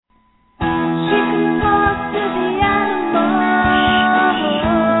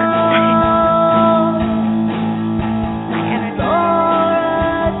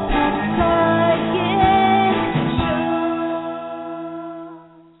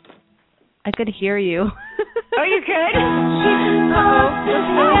I could hear you. Oh, you could?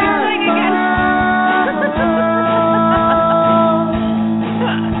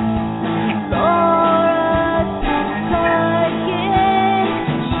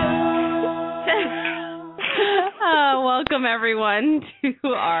 Welcome, everyone, to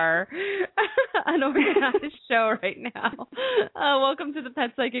our unorganized show right now. Welcome to the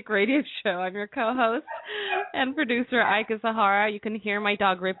Pet Psychic Radio Show. I'm your co-host and producer, Aika Sahara. You can hear my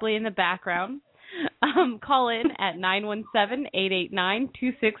dog, Ripley, in the background. Call in at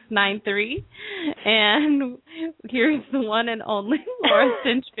 917-889-2693. And here's the one and only Laura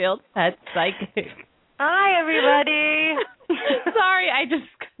Stinchfield, Pet Psychic. Hi, everybody. Sorry, I just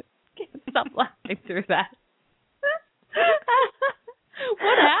can't stop laughing through that.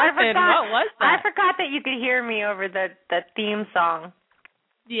 What happened? What was that? I forgot that you could hear me over the theme song.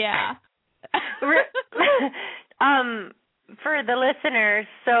 Yeah. For the listeners,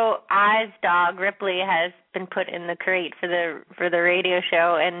 so I's dog Ripley has been put in the crate for the radio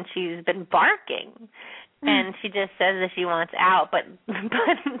show, and she's been barking, and she just says that she wants out. But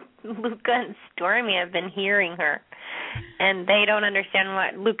Luca and Stormy have been hearing her, and they don't understand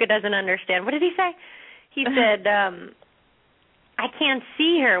what Luca doesn't understand. What did he say? He said, I can't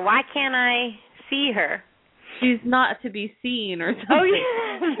see her. Why can't I see her? She's not to be seen or something. Oh,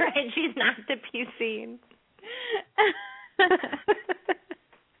 yeah, right. She's not to be seen.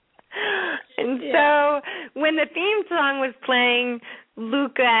 And so when the theme song was playing,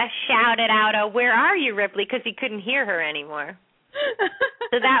 Luca shouted out, "Where are you, Ripley?" Because he couldn't hear her anymore.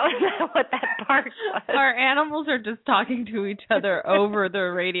 So that was what that bark was. Our animals are just talking to each other over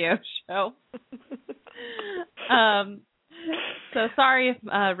the radio show. So sorry if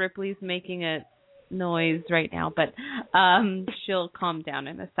Ripley's making a noise right now, but she'll calm down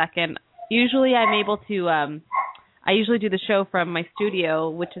in a second. Usually I'm able to, I usually do the show from my studio,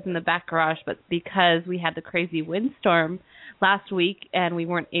 which is in the back garage, but because we had the crazy windstorm last week and we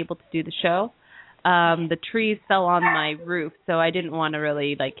weren't able to do the show, the trees fell on my roof, so I didn't want to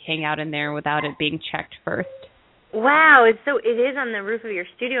really hang out in there without it being checked first. Wow, so it is on the roof of your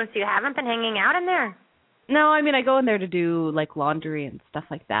studio, so you haven't been hanging out in there? No, I mean, I go in there to do laundry and stuff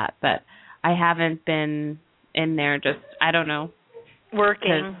like that, but I haven't been in there just, I don't know.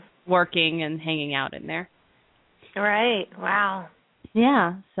 Working and hanging out in there. Right, wow.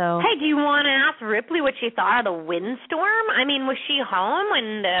 Yeah, so. Hey, do you want to ask Ripley what she thought of the windstorm? I mean, was she home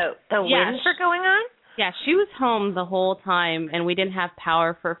when the winds were going on? Yeah, she was home the whole time, and we didn't have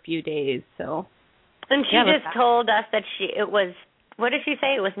power for a few days, so. And she just told us that it was, what did she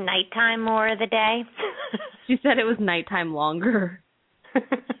say? It was nighttime more of the day? She said it was nighttime longer.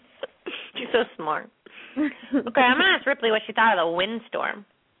 She's so smart. Okay, I'm going to ask Ripley what she thought of the windstorm.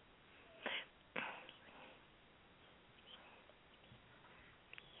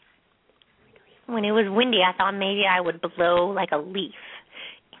 When it was windy, I thought maybe I would blow like a leaf.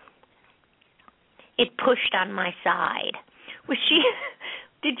 It pushed on my side.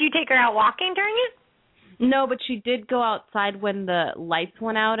 Did you take her out walking during it? No, but she did go outside when the lights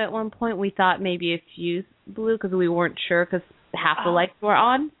went out at one point. We thought maybe a fuse blew because we weren't sure because half the lights were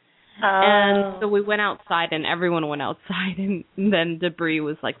on. And so we went outside and everyone went outside and then debris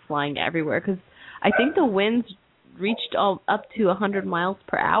was flying everywhere because I think the winds reached up to 100 miles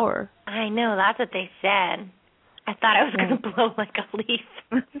per hour. I know, that's what they said. I thought I was going to blow like a leaf.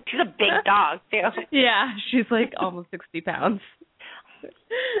 She's a big dog, too. Yeah, she's almost 60 pounds.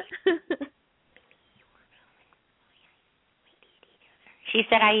 She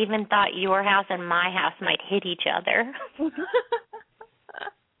said, I even thought your house and my house might hit each other.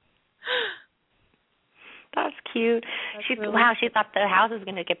 That's cute. Wow, she thought the house was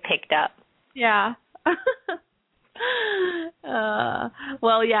going to get picked up. Yeah.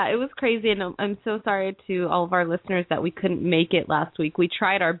 Well, yeah, it was crazy, and I'm so sorry to all of our listeners that we couldn't make it last week. We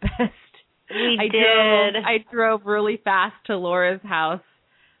tried our best. We did. I drove really fast to Laura's house,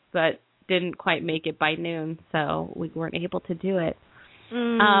 but didn't quite make it by noon, so we weren't able to do it.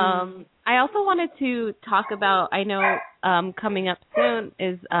 I also wanted to talk about, I know coming up soon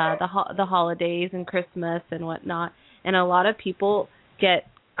is the holidays and Christmas and whatnot, and a lot of people get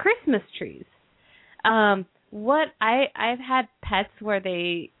Christmas trees. I've had pets where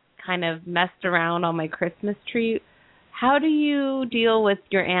they kind of messed around on my Christmas tree. How do you deal with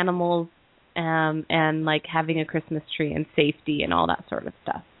your animals and having a Christmas tree and safety and all that sort of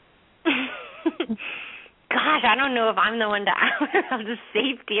stuff? Gosh, I don't know if I'm the one to have the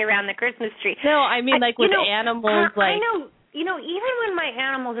safety around the Christmas tree. No, I mean with animals I know, even when my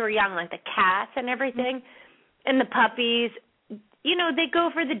animals were young, like the cats and everything, and the puppies, they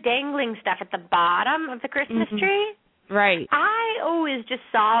go for the dangling stuff at the bottom of the Christmas tree. Right. I always just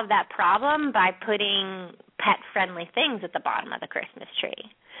solve that problem by putting pet-friendly things at the bottom of the Christmas tree.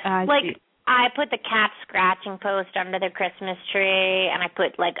 See. I put the cat scratching post under the Christmas tree, and I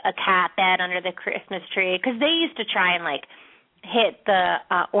put, like, a cat bed under the Christmas tree, because they used to try and, like, hit the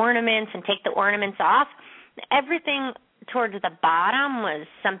ornaments and take the ornaments off. Everything towards the bottom was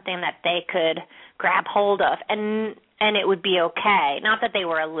something that they could grab hold of, and it would be okay. Not that they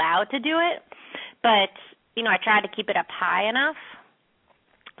were allowed to do it, but, you know, I tried to keep it up high enough.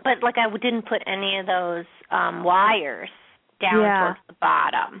 But, like, I didn't put any of those wires down towards the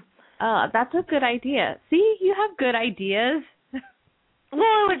bottom. Oh, that's a good idea. See, you have good ideas.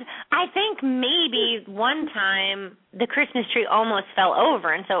 Well, I think maybe one time the Christmas tree almost fell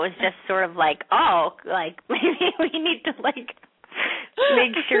over, and so it was just sort of like, oh, like, maybe we need to, like,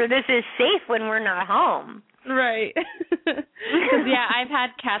 make sure this is safe when we're not home. Right. Because, yeah, I've had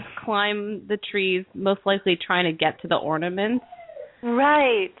cats climb the trees, most likely trying to get to the ornaments.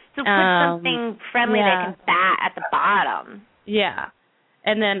 Right. So put something friendly they can bat at the bottom. Yeah.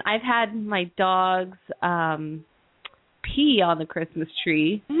 And then I've had my dogs pee on the Christmas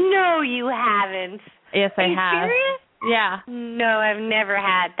tree. No, you haven't. Yes, I have. Are you serious? Yeah. No, I've never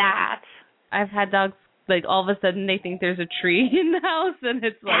had that. I've had dogs, like, all of a sudden they think there's a tree in the house, and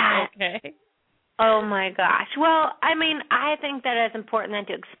it's like, okay. Oh, my gosh. Well, I mean, I think that it's important then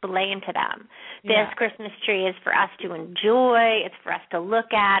to explain to them. This Christmas tree is for us to enjoy. It's for us to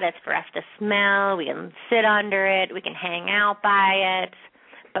look at. It's for us to smell. We can sit under it. We can hang out by it.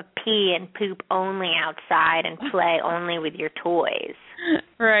 But pee and poop only outside and play only with your toys.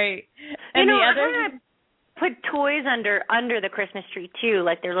 Right. And you know, I'm going to put toys under the Christmas tree, too,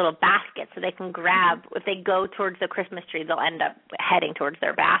 like their little baskets, so they can grab. If they go towards the Christmas tree, they'll end up heading towards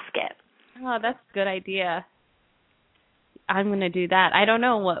their basket. Oh, that's a good idea. I'm going to do that. I don't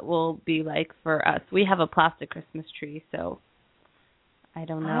know what will be like for us. We have a plastic Christmas tree, so I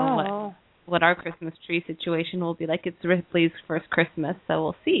don't know what our Christmas tree situation will be like. It's Ripley's first Christmas, so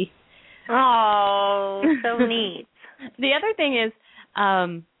we'll see. Oh, so neat. The other thing is,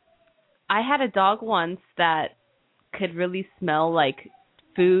 I had a dog once that could really smell like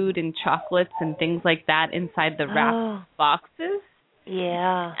food and chocolates and things like that inside the wrapped boxes.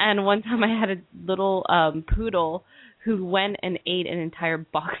 Yeah. And one time I had a little poodle who went and ate an entire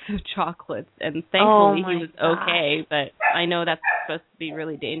box of chocolates, and thankfully he was okay, but I know that's supposed to be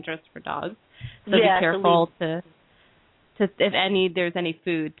really dangerous for dogs. So be careful to if there's any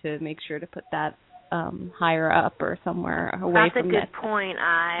food, to make sure to put that higher up or somewhere away from that. That's a good point,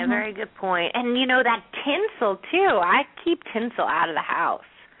 very good point. And you know, that tinsel too. I keep tinsel out of the house.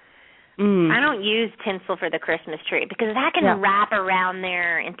 I don't use tinsel for the Christmas tree because that can wrap around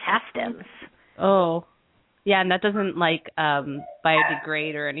their intestines. Oh. Yeah, and that doesn't, like,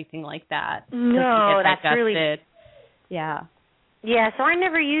 biodegrade or anything like that. No, that's really... Yeah. Yeah, so I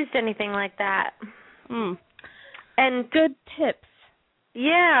never used anything like that. And good tips.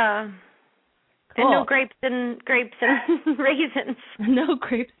 Yeah. Cool. And no grapes and raisins. No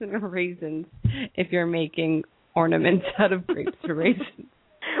grapes and raisins if you're making ornaments out of grapes or raisins.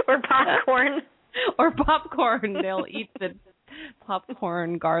 Or popcorn. Or popcorn. They'll eat the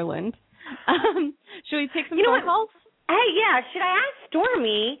popcorn garland. Should we take some phone calls? Hey, yeah. Should I ask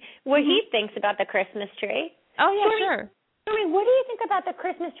Stormy what he thinks about the Christmas tree? Oh, yeah, Stormy, sure. Stormy, what do you think about the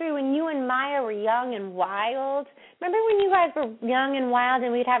Christmas tree when you and Maya were young and wild? Remember when you guys were young and wild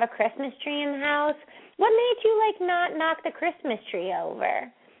and we'd have a Christmas tree in the house? What made you, like, not knock the Christmas tree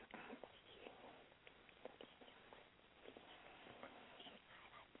over?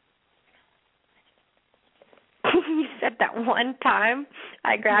 You said that one time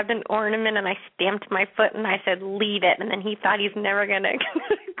I grabbed an ornament and I stamped my foot and I said, leave it. And then he thought he's never going to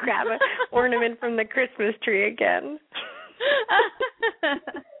grab an ornament from the Christmas tree again.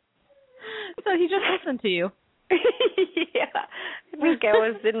 So he just listened to you. Yeah. I think I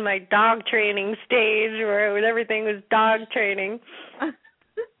was in my dog training stage where everything was dog training.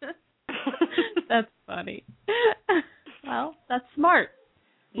 That's funny. Well, that's smart.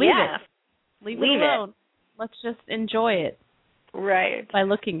 Leave it. Leave it alone. Let's just enjoy it. Right. By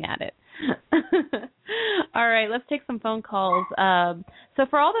looking at it. All right, let's take some phone calls. So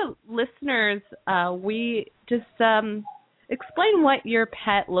for all the listeners, we just explain what your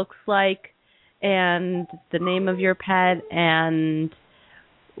pet looks like and the name of your pet and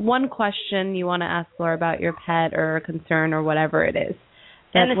one question you want to ask Laura about your pet or a concern or whatever it is.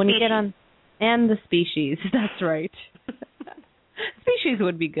 And when you get on, and the species. That's right. Species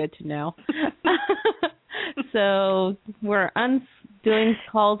would be good to know. So we're doing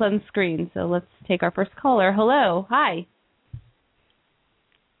calls on screen. So let's take our first caller. Hello. Hi.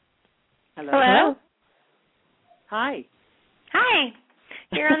 Hello. Hi. Hi.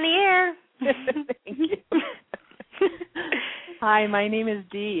 You're on the air. Thank you. Hi, my name is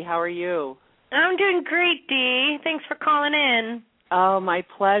Dee. How are you? I'm doing great, Dee. Thanks for calling in. Oh, my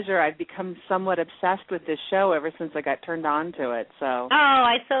pleasure. I've become somewhat obsessed with this show ever since I got turned on to it. So. Oh,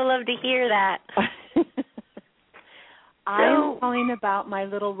 I so love to hear that. I'm calling about my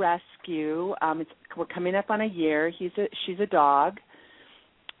little rescue. We're coming up on a year. She's a dog.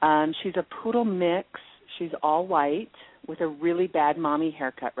 She's a poodle mix. She's all white with a really bad mommy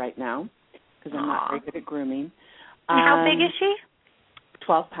haircut right now because I'm not very good at grooming. And how big is she?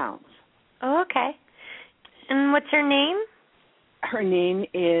 12 pounds. Oh, okay. And what's her name? Her name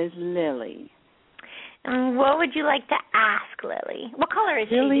is Lily. And what would you like to ask Lily? What color is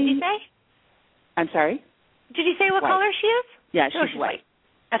Lily, she, did you say? I'm sorry? Did you say what white. color she is? Yeah, she's white.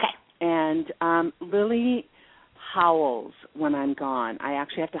 Okay. And Lily howls when I'm gone. I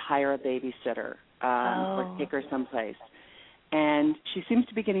actually have to hire a babysitter or take her someplace. And she seems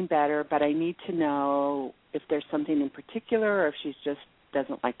to be getting better, but I need to know if there's something in particular or if she just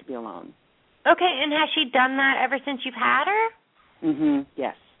doesn't like to be alone. Okay, and has she done that ever since you've had her?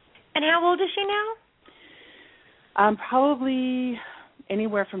 Yes. And how old is she now? Probably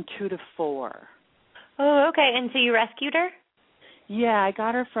anywhere from 2 to 4. Oh, okay. And so you rescued her? Yeah, I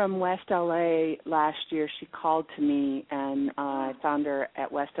got her from West LA last year. She called to me, and I found her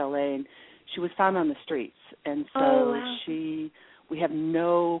at West LA, and she was found on the streets. And so we have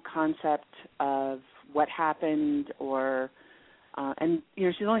no concept of what happened and,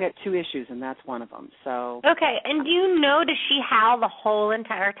 she's only got 2 issues, and that's one of them. So. Okay, and do you know, does she howl the whole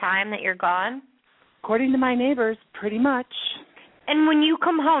entire time that you're gone? According to my neighbors, pretty much. And when you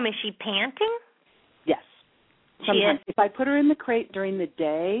come home, is she panting? Yes. Sometimes. She is? If I put her in the crate during the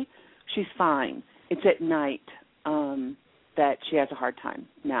day, she's fine. It's at night that she has a hard time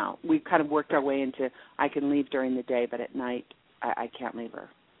now. We've kind of worked our way into I can leave during the day, but at night I can't leave her.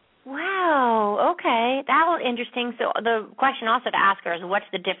 Wow, okay. That was interesting. So the question also to ask her is what's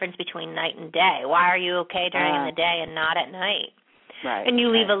the difference between night and day? Why are you okay during the day and not at night? Right. And you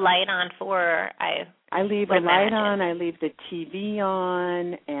leave a light on for her, I leave a light on, I leave the TV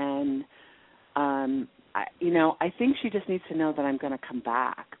on, and I think she just needs to know that I'm going to come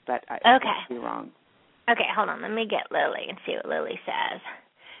back, but I could be wrong. Okay, hold on. Let me get Lily and see what Lily says.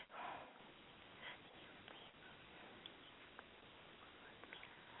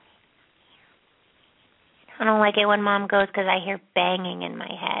 I don't like it when Mom goes because I hear banging in my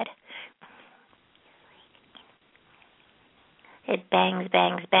head. It bangs,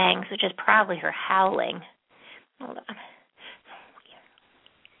 bangs, bangs, which is probably her howling. Hold on.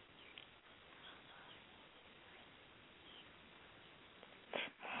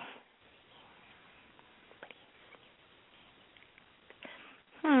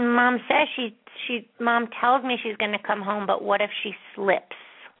 Mom says Mom tells me she's going to come home, but what if she slips?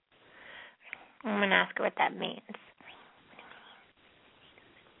 I'm going to ask her what that means.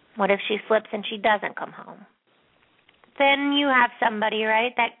 What if she slips and she doesn't come home? Then you have somebody,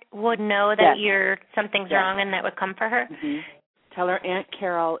 right, that would know that something's wrong and that would come for her? Mm-hmm. Tell her Aunt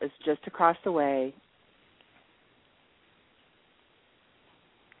Carol is just across the way.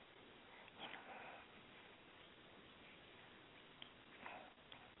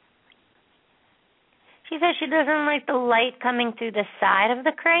 She says she doesn't like the light coming through the side of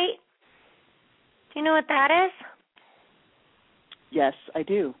the crate. Do you know what that is? Yes, I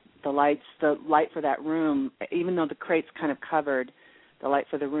do. The light for that room, even though the crate's kind of covered, the light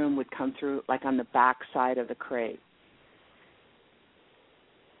for the room would come through like on the back side of the crate.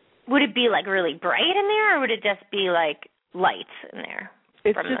 Would it be like really bright in there, or would it just be like lights in there?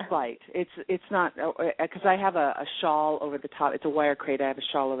 It's just light. It's not because I have a shawl over the top. It's a wire crate. I have a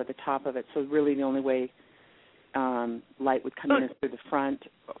shawl over the top of it, so really the only way light would come in is through the front,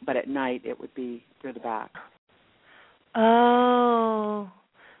 but at night it would be through the back. Oh,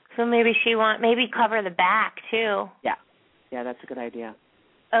 so maybe maybe cover the back too. Yeah, that's a good idea.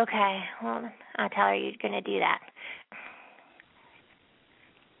 Okay, well, I'll tell her you're going to do that.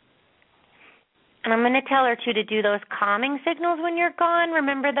 And I'm going to tell her, too, to do those calming signals when you're gone.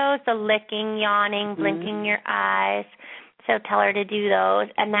 Remember those? The licking, yawning, blinking your eyes. So tell her to do those.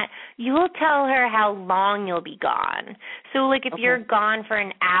 And that you'll tell her how long you'll be gone. So, like, if you're gone for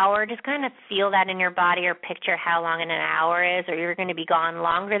an hour, just kind of feel that in your body or picture how long an hour is, or you're going to be gone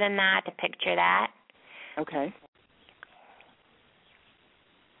longer than that to picture that. Okay.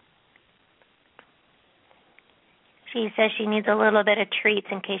 She says she needs a little bit of treats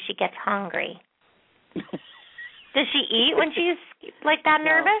in case she gets hungry. Does she eat when she's like that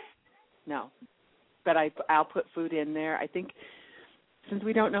nervous? No. But I'll put food in there. I think since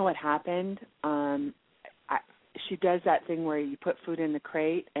we don't know what happened, she does that thing where you put food in the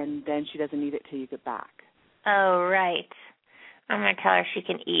crate and then she doesn't eat it till you get back. Oh, right. I'm going to tell her she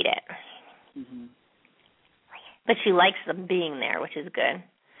can eat it. Mm-hmm. But she likes them being there, which is good.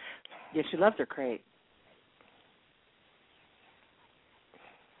 Yeah, she loves her crate.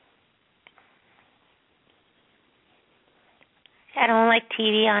 I don't like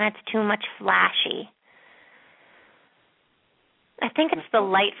TV on. It's too much flashy. I think it's the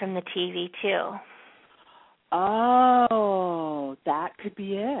light from the TV, too. Oh, that could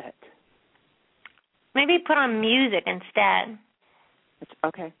be it. Maybe put on music instead.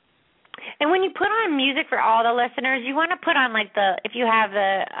 Okay. And when you put on music for all the listeners, you want to put on if you have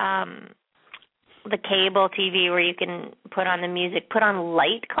the cable TV where you can put on the music, put on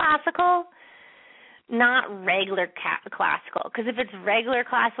light classical, not regular classical. Because if it's regular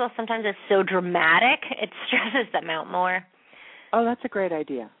classical, sometimes it's so dramatic, it stresses them out more. Oh, that's a great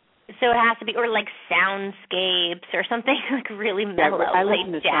idea. So it has to be, or like soundscapes or something like really mellow, I like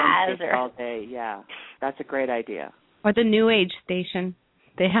listen to jazz soundscapes all day. Yeah, that's a great idea. Or the New Age station.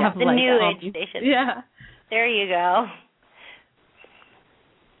 They have the New Age station. Yeah. There you go.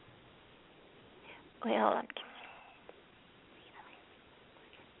 Wait, hold on.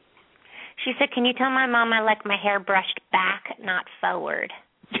 She said, "Can you tell my mom I like my hair brushed back, not forward?"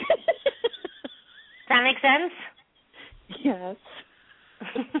 Does that make sense? Yes.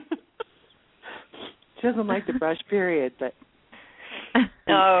 She doesn't like the brush, period, but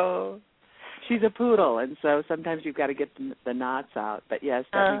no. She's a poodle, and so sometimes you've got to get the knots out. But yes,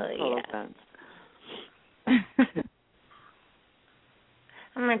 that makes total sense.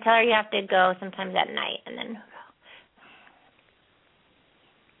 I'm going to tell her you have to go sometimes at night, and then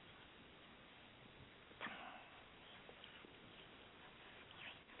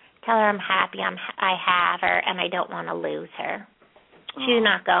tell her I'm happy I have her, and I don't want to lose her. She's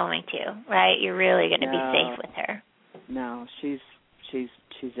not going to, right? You're really going to be safe with her. No, she's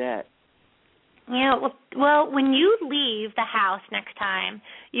it. Yeah, well, when you leave the house next time,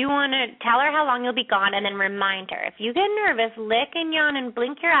 you want to tell her how long you'll be gone and then remind her. If you get nervous, lick and yawn and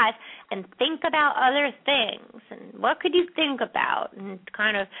blink your eyes and think about other things. And what could you think about? And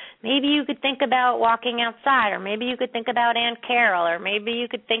kind of maybe you could think about walking outside, or maybe you could think about Aunt Carol, or maybe you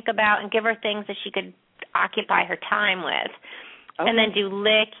could think about and give her things that she could occupy her time with. Okay. And then do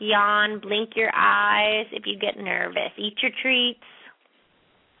lick, yawn, blink your eyes if you get nervous. Eat your treats.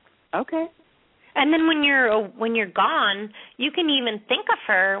 Okay. And then when you're gone, you can even think of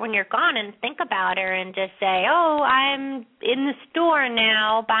her when you're gone and think about her and just say, "Oh, I'm in the store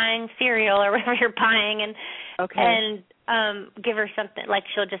now buying cereal," or whatever you're buying, and give her something like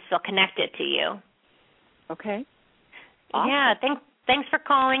she'll just feel connected to you. Okay. Awesome. Yeah. Thanks for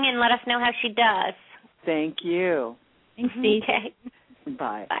calling, and let us know how she does. Thank you. Thanks, Dee. Okay.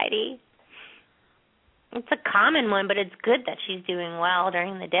 Bye. Bye, Dee. It's a common one, but it's good that she's doing well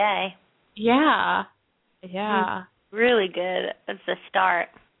during the day. Yeah. Yeah. Really good. That's the start.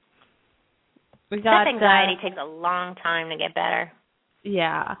 Step anxiety takes a long time to get better.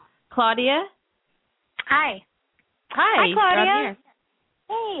 Yeah. Claudia? Hi. Hi, Claudia.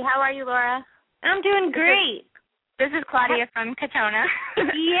 Hey, how are you, Laura? I'm doing great. This is Claudia from Katona.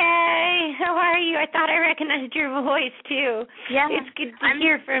 Yay. How are you? I thought I recognized your voice, too. Yeah. It's good to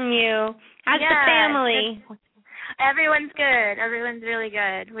hear from you. How's the family? Everyone's good. Everyone's really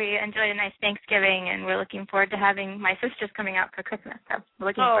good. We enjoyed a nice Thanksgiving, and we're looking forward to having my sisters coming out for Christmas, so we're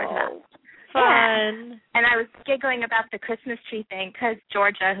looking forward to that. Fun. Yeah. And I was giggling about the Christmas tree thing because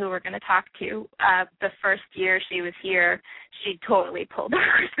Georgia, who we're going to talk to, the first year she was here, she totally pulled our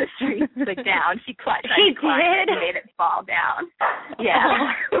Christmas tree down. She climbed and made it fall down.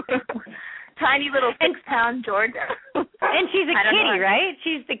 Yeah. Tiny little 6-pound Georgia. And she's a kitty, right?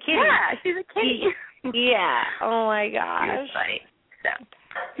 She's the kitty. Yeah, she's a kitty. Yeah. Oh my gosh. It's funny. So,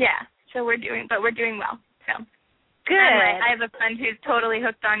 yeah. So we're doing well. So good. Anyway, I have a friend who's totally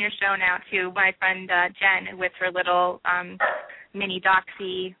hooked on your show now too. My friend Jen with her little mini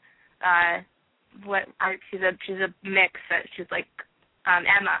doxy. She's a mix. She's like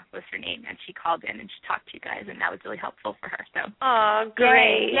Emma was her name, and she called in and she talked to you guys, and that was really helpful for her. So. Oh,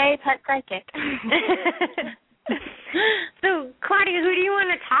 great! Yay, pet psychic. So, Claudia, who do you want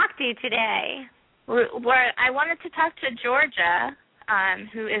to talk to today? I wanted to talk to Georgia,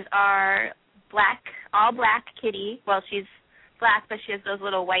 who is our all black kitty. Well, she's black, but she has those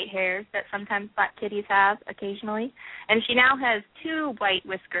little white hairs that sometimes black kitties have occasionally. And she now has 2 white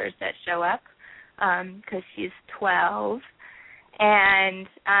whiskers that show up because she's 12. And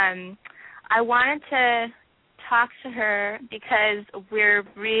I wanted to talk to her because we're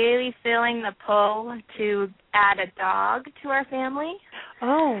really feeling the pull to add a dog to our family.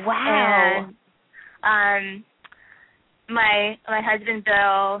 Oh, wow. And my husband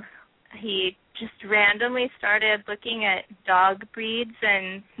Bill, he just randomly started looking at dog breeds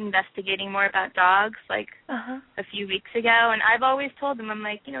and investigating more about dogs like a few weeks ago. And I've always told him, I'm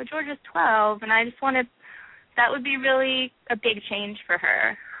like, Georgia's 12, and I just wanted, that would be really a big change for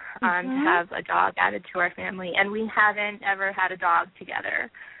her, to have a dog added to our family. And we haven't ever had a dog together.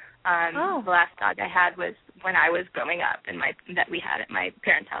 The last dog I had was when I was growing up, that we had at my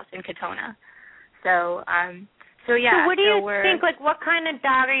parents' house in Katona. So yeah. So what do you think? Like, what kind of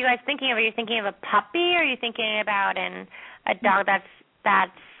dog are you guys thinking of? Are you thinking of a puppy? Or are you thinking about a dog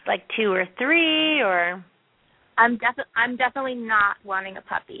that's like 2 or 3? Or I'm definitely not wanting a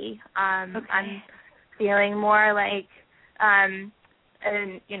puppy. I'm feeling more like an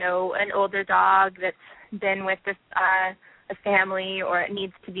older dog that's been with a family, or it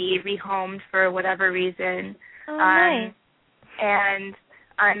needs to be rehomed for whatever reason. Nice. And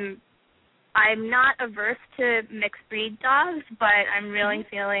I'm not averse to mixed breed dogs, but I'm really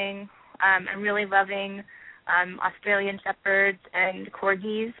feeling, I'm really loving Australian Shepherds and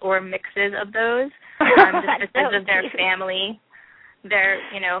Corgis, or mixes of those, just because of their family,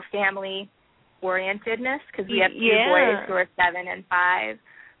 family orientedness, because we have 2 boys who are 7 and 5,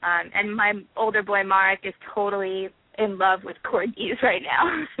 and my older boy Mark is totally in love with Corgis right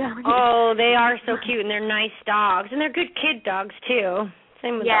now. So they are so cute, and they're nice dogs, and they're good kid dogs too.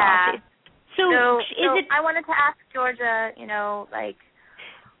 Same with dogs. So I wanted to ask Georgia,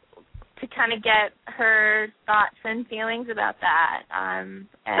 to kind of get her thoughts and feelings about that. And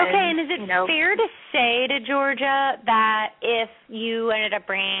is it fair to say to Georgia that if you ended up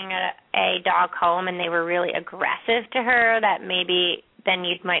bringing a dog home and they were really aggressive to her, that maybe then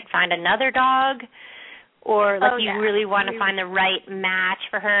you might find another dog? Or you really want to find the right match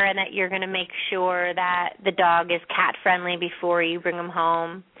for her, and that you're going to make sure that the dog is cat-friendly before you bring them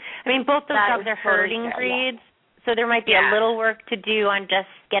home? I mean, both those dogs are herding breeds, so there might be a little work to do on just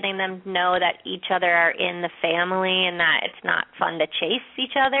getting them to know that each other are in the family and that it's not fun to chase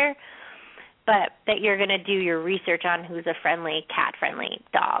each other, but that you're going to do your research on who's a friendly, cat-friendly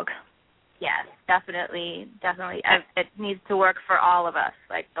dog. Yes, definitely. It needs to work for all of us,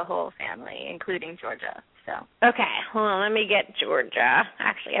 like the whole family, including Georgia. So. Okay, hold on, let me get Georgia.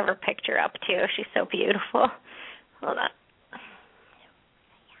 Actually, I have her picture up, too. She's so beautiful. Hold on.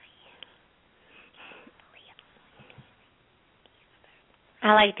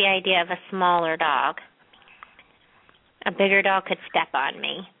 I like the idea of a smaller dog. A bigger dog could step on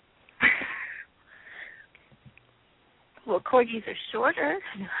me. Well, Corgis are shorter.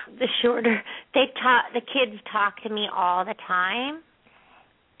 The kids talk to me all the time.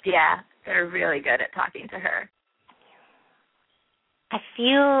 Yeah, they're really good at talking to her. I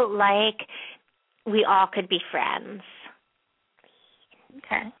feel like we all could be friends.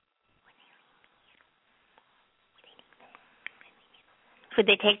 Okay. Would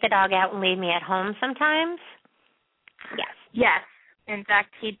they take the dog out and leave me at home sometimes? Yes. Yes. In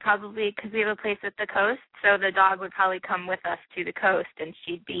fact, he'd probably, because we have a place at the coast, so the dog would probably come with us to the coast, and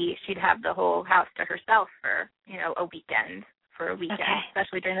she'd have the whole house to herself for, a weekend,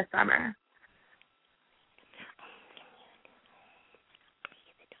 especially during the summer.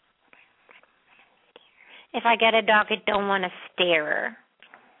 If I get a dog, I don't want to stare her.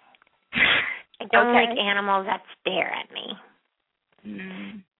 I don't like animals that stare at me.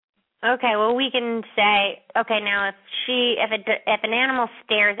 Mm. Okay, well, we can say, now if an animal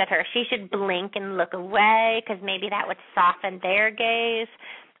stares at her, she should blink and look away, because maybe that would soften their gaze.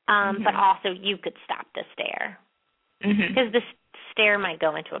 But also you could stop the stare, because the stare might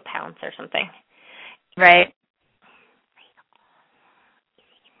go into a pounce or something. Right.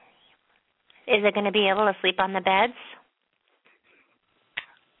 Is it going to be able to sleep on the beds?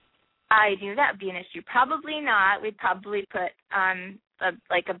 I knew that would be an issue. Probably not. We'd probably put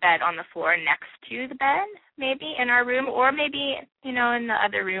a bed on the floor next to the bed, maybe in our room, or maybe in the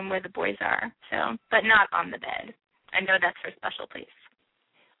other room where the boys are. So, but not on the bed. I know that's her special place.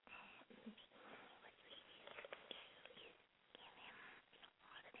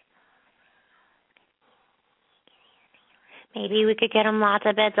 Maybe we could get him lots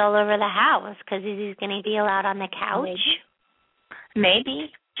of beds all over the house, because he's going to be allowed on the couch.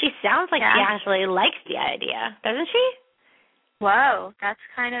 Maybe. She sounds like she actually likes the idea, doesn't she? Whoa, that's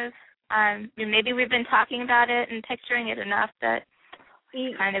kind of, maybe we've been talking about it and picturing it enough that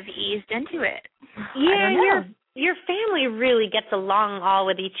we kind of eased into it. Yeah, and your family really gets along all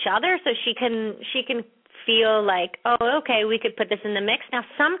with each other, so she can feel like, we could put this in the mix. Now,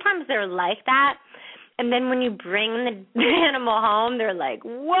 sometimes they're like that, and then when you bring the animal home, they're like,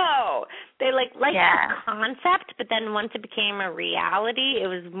 whoa. They like the concept, but then once it became a reality, it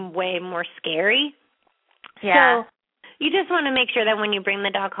was way more scary. Yeah. So You just want to make sure that when you bring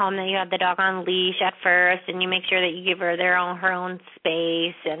the dog home that you have the dog on leash at first, and you make sure that you give her her own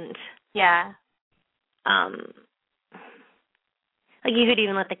space, and like you could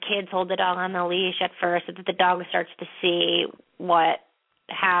even let the kids hold the dog on the leash at first, so that the dog starts to see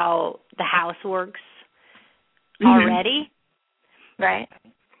how the house works already. Right.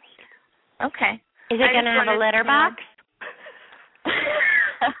 Okay. Is it going to have a litter box?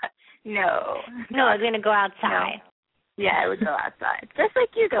 No. No, it's going to go outside. No. Yeah, it would go outside. Just like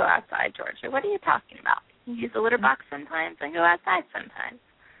you go outside, Georgia. What are you talking about? You use the litter box sometimes and go outside sometimes.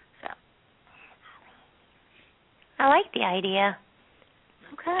 So. I like the idea.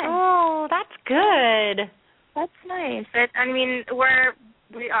 Okay. Oh, that's good. That's nice. I mean,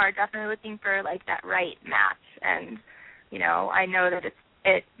 we are definitely looking for like that right match, and I know that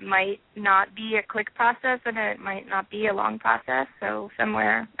it might not be a quick process and it might not be a long process. So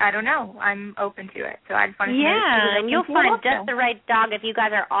somewhere, I don't know. I'm open to it. So I just wanted to know. And you'll find just the right dog if you guys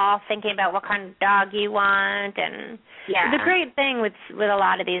are all thinking about what kind of dog you want. And the great thing with a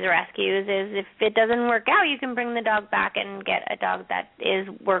lot of these rescues is if it doesn't work out, you can bring the dog back and get a dog that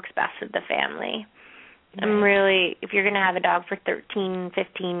works best with the family. Right. And really, if you're going to have a dog for 13,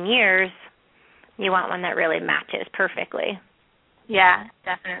 15 years, you want one that really matches perfectly. Yeah,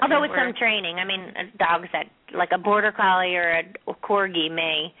 definitely. Although with some training, I mean, dogs that, like a border collie or a corgi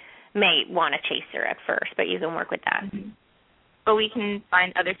may want a chaser at first, but you can work with that. Mm-hmm. But we can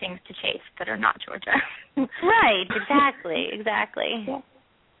find other things to chase that are not Georgia. Right, exactly. Yeah.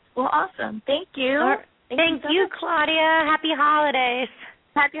 Well, awesome. Thank you. Thank you, Claudia. Happy holidays.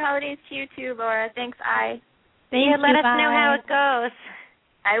 Happy holidays to you too, Laura. Thanks, I. Let us know how it goes.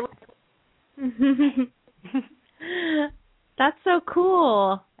 I will. That's so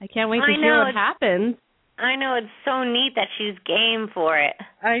cool. I can't wait to hear what happens. I know, it's so neat that she's game for it.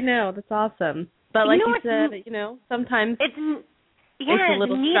 I know, that's awesome. But like you said, sometimes it's a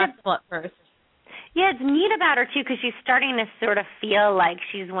little stressful at first. Yeah, it's neat about her, too, because she's starting to sort of feel like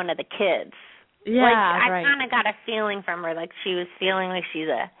she's one of the kids. Yeah, I kind of got a feeling from her, like she was feeling like she's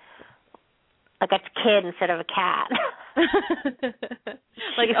a kid instead of a cat.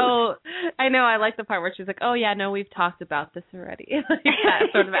 Like, oh, I know, I like the part where she's like, oh, yeah, no, we've talked about this already. Like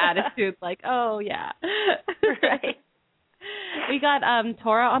that sort of attitude, like, oh, yeah. Right. We got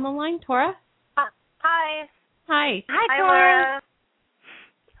Tora on the line. Tora? Hi. Hi, Tora.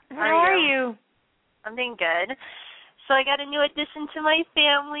 Laura. How are you? I'm doing good. So I got a new addition to my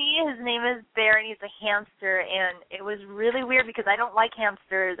family. His name is Bear, and he's a hamster. And it was really weird because I don't like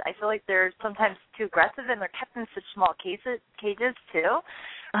hamsters. I feel like they're sometimes too aggressive, and they're kept in such small cages too.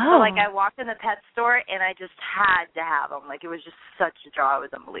 So, I walked in the pet store, and I just had to have him. Like, it was just such a draw. It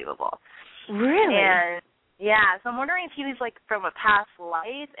was unbelievable. Really? And, yeah, so I'm wondering if he was, from a past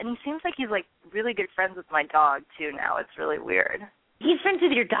life. And he seems like he's, really good friends with my dog, too, now. It's really weird. He's friends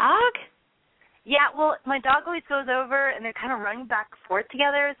with your dog? Yeah, well, my dog always goes over, and they're kind of running back and forth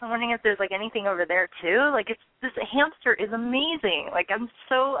together, so I'm wondering if there's, anything over there, too. This hamster is amazing. I'm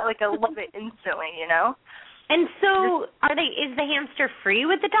so, I love it instantly, And so, is the hamster free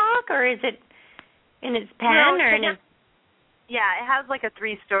with the dog, or is it in its pen, or in its... Yeah, it has, a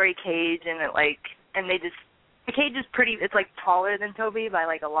 3-story cage, and and they just, the cage is pretty, it's, taller than Toby by,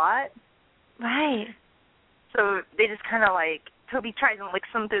 a lot. Right. So they just kind of, Toby tries and licks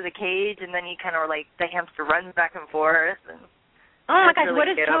him through the cage, and then he kind of, the hamster runs back and forth. And oh, my gosh, what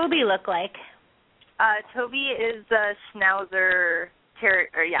does Toby look like? Toby is a Schnauzer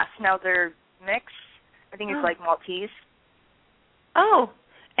Schnauzer mix. I think it's, Maltese. Oh,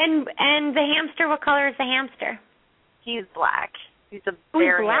 and the hamster, what color is the hamster? He's black. He's a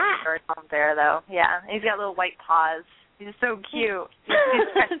bear hamster. It's not bear, though. Yeah, he's got little white paws. He's so cute.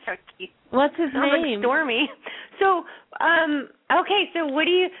 He's so cute. What's his name? Like Stormy. So, okay, so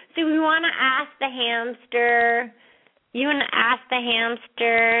so we want to ask the hamster,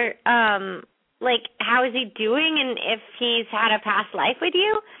 how is he doing and if he's had a past life with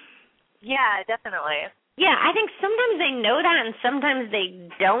you? Yeah, definitely. Yeah, I think sometimes they know that and sometimes they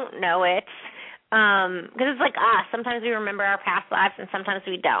don't know it. Because it's like us. Sometimes we remember our past lives and sometimes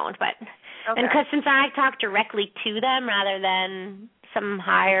we don't. But and because since I talk directly to them rather than some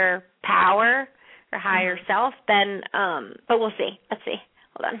higher power or higher self, then but we'll see. Let's see.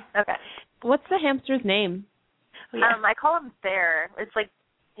 Hold on. Okay. What's the hamster's name? Oh, yeah. I call him Bear. It's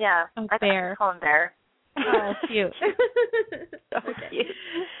Bear. I call him Bear. Oh, cute. So cute.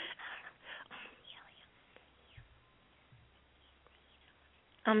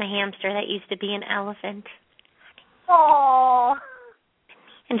 I'm a hamster that used to be an elephant. Aww.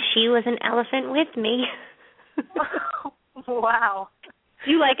 And she was an elephant with me. Wow.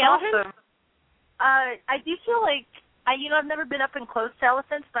 Do you like elephants? Awesome. I do feel like I've never been up and close to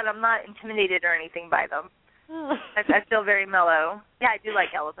elephants, but I'm not intimidated or anything by them. Oh. I feel very mellow. Yeah, I do like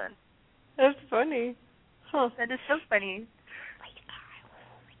elephants. That's funny. Huh. That is so funny.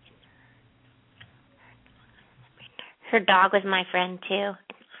 Her dog was my friend too.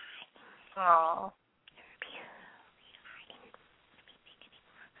 Aww.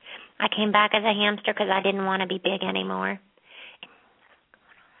 I came back as a hamster because I didn't want to be big anymore.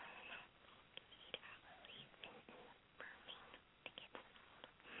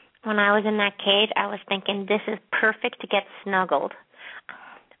 When I was in that cage, I was thinking, this is perfect to get snuggled.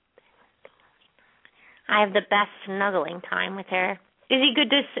 I have the best snuggling time with her. Is he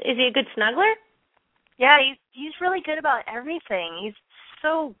a good snuggler? Yeah, he's really good about everything. He's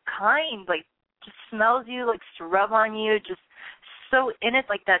so kind, like just smells you, likes to rub on you, just so in it,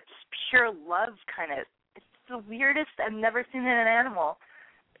 like that just pure love kind of. It's the weirdest I've never seen in an animal.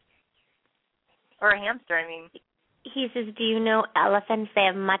 Or a hamster, I mean. He says, do you know elephants, they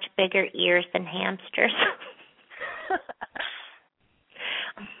have much bigger ears than hamsters?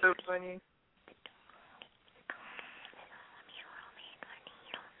 So funny.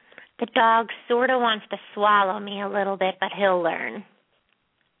 The dog sort of wants to swallow me a little bit, but he'll learn.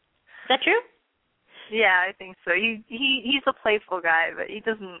 Is that true? Yeah, I think so. He's a playful guy, but he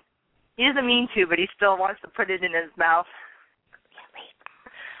doesn't mean to, but he still wants to put it in his mouth.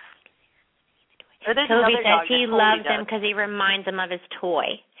 Toby says he loves him because he reminds him of his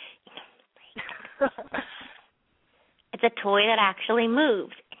toy. It's a toy that actually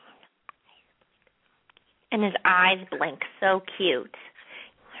moves. And his eyes blink. So cute.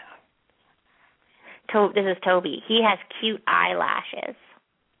 This is Toby. He has cute eyelashes.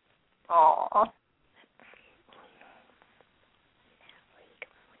 Aww.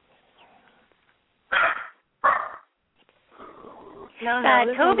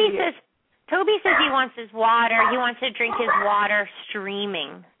 Toby says he wants his water. He wants to drink his water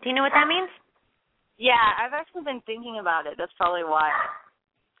streaming. Do you know what that means? Yeah, I've actually been thinking about it. That's probably why.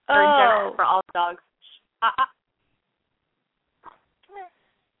 Oh. Or in general, for all dogs.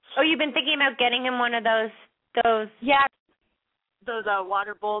 Oh, you've been thinking about getting him one of those. Yeah, those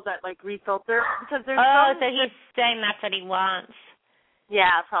water bowls that like refilter because there's. Oh, so he's saying that's what he wants.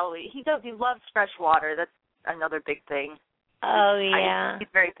 Yeah, probably. He loves fresh water. That's another big thing. Oh yeah. He's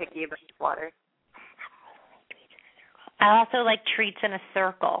very picky about his water. I also like treats in a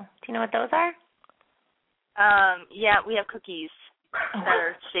circle. Do you know what those are? Yeah, we have cookies that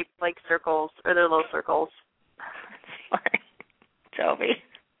are shaped like circles, or they're little circles. Sorry, Toby.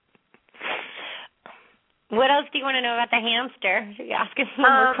 What else do you want to know about the hamster? Should we ask him one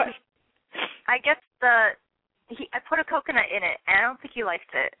more question? I guess I put a coconut in it, and I don't think he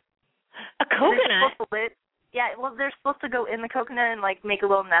liked it. A coconut? Yeah, well, they're supposed to go in the coconut and like make a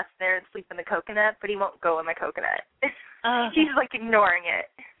little nest there and sleep in the coconut, but he won't go in the coconut. Oh, okay. He's like ignoring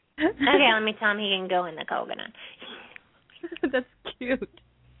it. Okay, let me tell him he can go in the coconut. That's cute.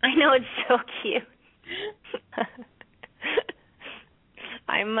 I know, it's so cute.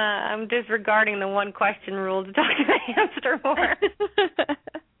 I'm disregarding the one question rule to talk to the hamster more.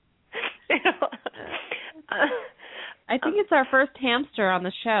 I think it's our first hamster on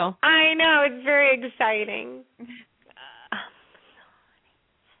the show. I know, it's very exciting.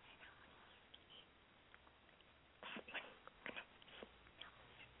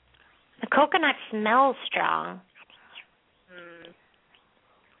 The coconut smells strong.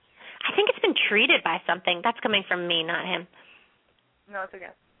 I think it's been treated by something. That's coming from me, not him. No, it's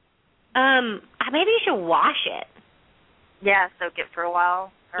okay. Maybe you should wash it. Yeah, soak it for a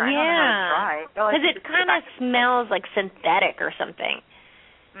while. Or yeah. I don't know how to dry. Because it kind of smells like synthetic or something.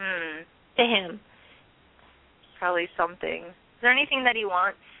 To him. Probably something. Is there anything that he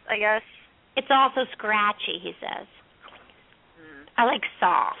wants, I guess? It's also scratchy, he says. I like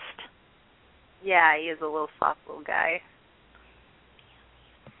soft. Yeah, he is a little soft little guy.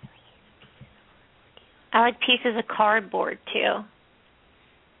 I like pieces of cardboard, too.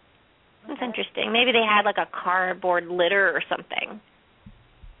 That's interesting. Maybe they had like a cardboard litter or something.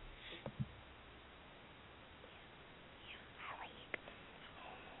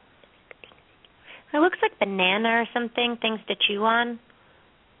 It looks like banana or something, things to chew on.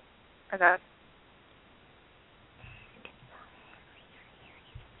 Okay.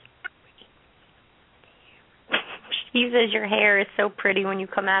 She says your hair is so pretty when you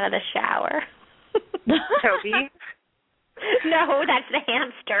come out of the shower. Toby? No, that's the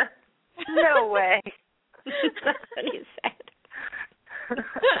hamster. No way. That's what he said.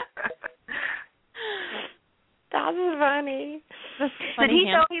 That's funny. Did he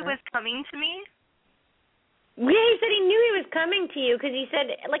know he was coming to me? Yeah, he said he knew he was coming to you because he said,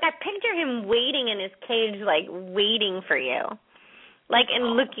 like, I picture him waiting in his cage, like, waiting for you. Like,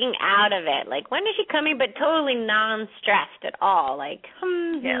 and looking out of it. Like, when is she coming? But totally non-stressed at all. Like,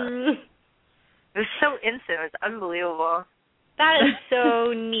 Yeah. It was so instant. It was unbelievable. That is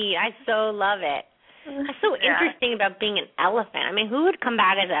so neat. I so love it. That's so interesting about being an elephant. I mean, who would come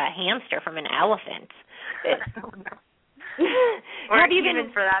back as a hamster from an elephant? I don't know. Or Have a you human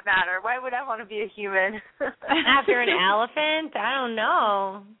been for that matter. Why would I want to be a human? after an elephant? I don't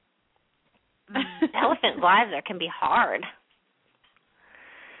know. Elephant lives there can be hard.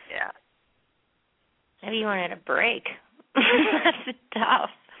 Yeah. Maybe you wanted a break. That's tough.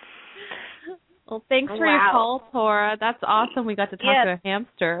 Well, thanks for your call, Tora. That's awesome. We got to talk to a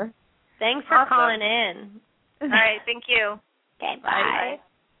hamster. Thanks for calling in. All right, thank you. Okay, bye.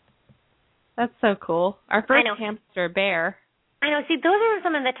 That's so cool. Our first hamster, Bear. I know. See, those are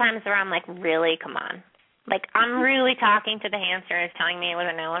some of the times where I'm like, really, come on. Like, I'm really talking to the hamster and it's telling me it was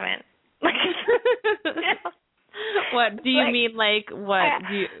an elephant. Like, what do you mean? Like, what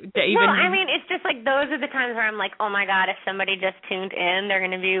do you even? No, I mean, it's just like those are the times where I'm like, oh my god, if somebody just tuned in, they're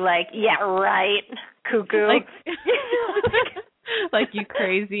gonna be like, yeah, right, cuckoo. Like, like you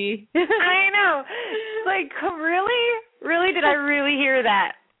crazy. I know. Like, really, did I really hear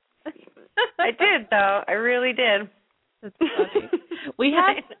that? I did though. I really did. That's funny. We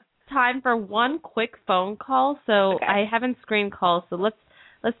have time for one quick phone call, so I haven't screened calls, so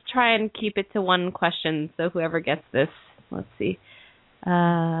let's try and keep it to one question, so whoever gets this, let's see.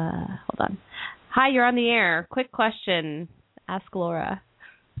 Hold on. Hi, you're on the air. Quick question. Ask Laura.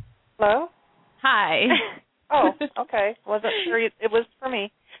 Hello? Hi. Oh, okay. Wasn't sure it was for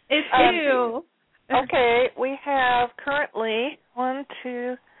me. It's you. Okay, we have currently 1,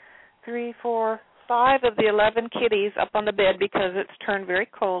 2, 3, 4, 5 of the 11 kitties up on the bed because it's turned very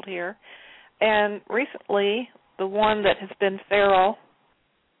cold here. And recently, the one that has been feral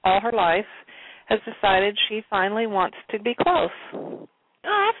all her life has decided she finally wants to be close. Oh,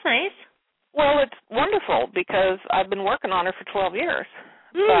 that's nice. Well, it's wonderful because I've been working on her for 12 years.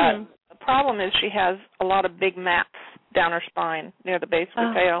 But the problem is she has a lot of big mats down her spine near the base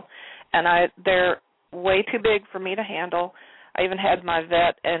of her tail, and they're way too big for me to handle. I even had my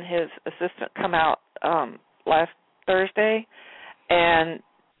vet and his assistant come out last Thursday and,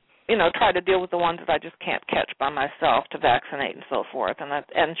 you know, try to deal with the ones that I just can't catch by myself to vaccinate and so forth.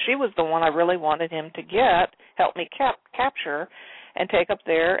 And she was the one I really wanted him to help me capture and take up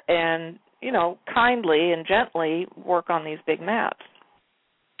there and, you know, kindly and gently work on these big mats.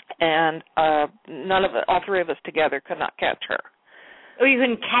 And all three of us together could not catch her. Oh, you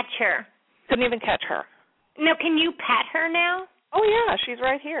couldn't catch her? Couldn't even catch her. Now, can you pet her now? Oh yeah, she's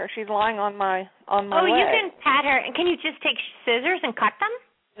right here. She's lying on my leg. Oh, you can pet her, and can you just take scissors and cut them?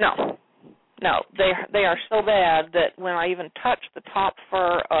 No. They are so bad that when I even touch the top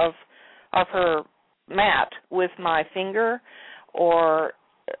fur of her mat with my finger, or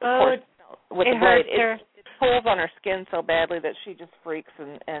of course with the blade, it pulls on her skin so badly that she just freaks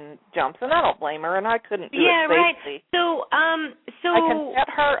and jumps. And I don't blame her, and I couldn't do it safely. Right. So I can pet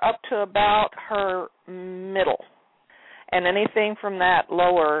her up to about her middle. And anything from that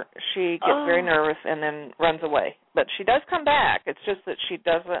lower, she gets very nervous and then runs away. But she does come back. It's just that she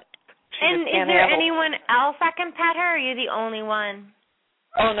doesn't. And is there anyone else that can pet her, or are you the only one?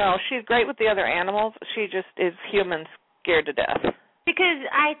 Oh, no. She's great with the other animals. She just is human scared to death. Because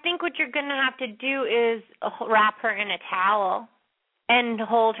I think what you're going to have to do is wrap her in a towel and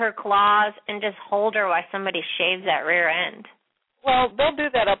hold her claws and just hold her while somebody shaves that rear end. Well, they'll do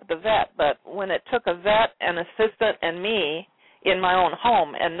that up at the vet, but when it took a vet, an assistant, and me in my own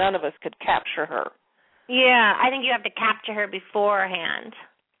home, and none of us could capture her. Yeah, I think you have to capture her beforehand.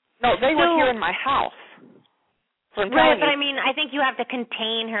 No, they were here in my house. Right, but I mean, I think you have to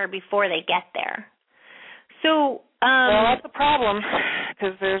contain her before they get there. So, well, that's a problem,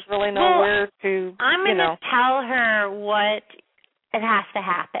 because there's really nowhere to, I'm going to tell her what it has to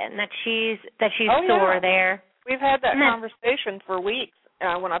happen, that she's sore there. We've had that conversation for weeks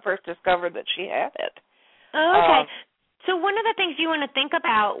when I first discovered that she had it. Oh, okay. So one of the things you want to think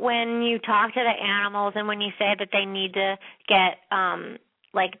about when you talk to the animals and when you say that they need to get,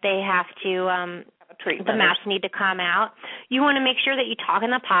 they have to, the mats need to come out, you want to make sure that you talk in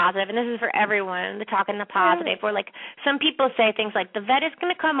the positive, and this is for everyone, the talk in the positive, where, like, some people say things like, the vet is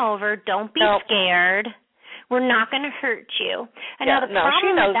going to come over, don't be scared. We're not going to hurt you. And now the problem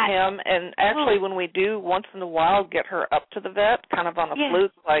she knows with that, him, and actually when we do once in a while get her up to the vet, kind of on a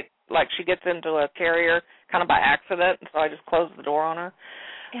fluke, like she gets into a carrier kind of by accident, and so I just close the door on her.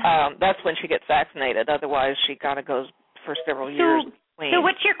 Yeah. That's when she gets vaccinated. Otherwise, she kind of goes for several years. So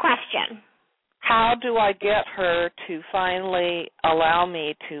what's your question? how do I get her to finally allow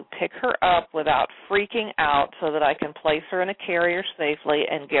me to pick her up without freaking out so that I can place her in a carrier safely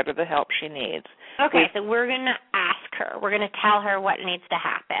and get her the help she needs? Okay, so we're going to ask her. We're going to tell her what needs to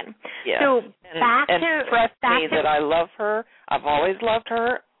happen. Yes. So and trust me that I love her. I've always loved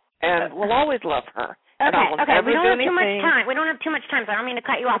her and will always love her. Okay, we don't have too much time. We don't have too much time, so I don't mean to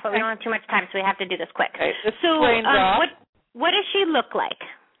cut you off, but we don't have too much time, so we have to do this quick. Okay, so what does she look like?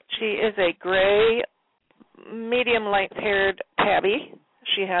 She is a gray, medium-length haired tabby.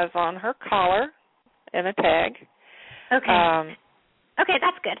 She has on her collar and a tag. Okay. Okay,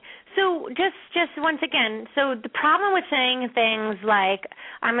 that's good. So just once again, so the problem with saying things like,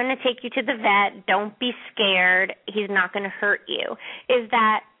 I'm going to take you to the vet, don't be scared, he's not going to hurt you, is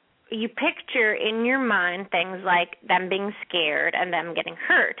that you picture in your mind things like them being scared and them getting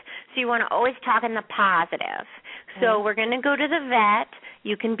hurt. So you want to always talk in the positive. So we're going to go to the vet.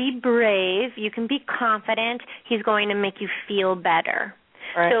 You can be brave. You can be confident. He's going to make you feel better.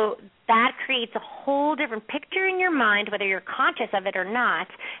 Right. So that creates a whole different picture in your mind, whether you're conscious of it or not,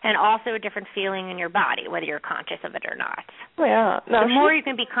 and also a different feeling in your body, whether you're conscious of it or not. Oh, yeah. No, the more you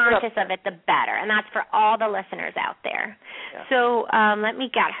can be conscious of it, the better, and that's for all the listeners out there. Yeah. So let me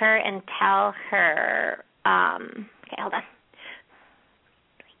get her and tell her. Okay, hold on.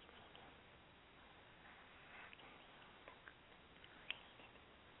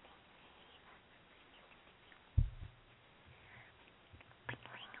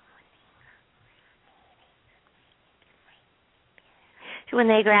 When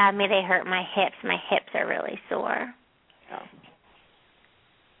they grab me, they hurt my hips. My hips are really sore. Yeah.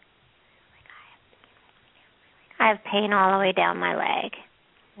 I have pain all the way down my leg.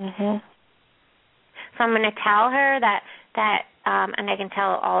 Mhm. So I'm going to tell her that and I can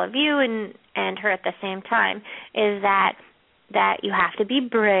tell all of you and her at the same time, is that you have to be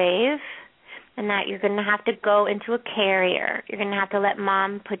brave, and that you're going to have to go into a carrier. You're going to have to let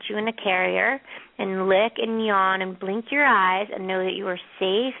Mom put you in a carrier and lick and yawn and blink your eyes and know that you are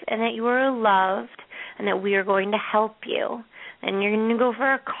safe and that you are loved and that we are going to help you. And you're going to go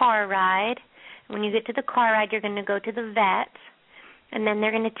for a car ride. When you get to the car ride, you're going to go to the vet, and then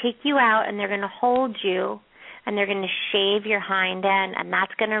they're going to take you out and they're going to hold you and they're going to shave your hind end, and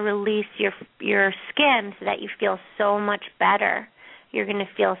that's going to release your skin so that you feel so much better. You're going to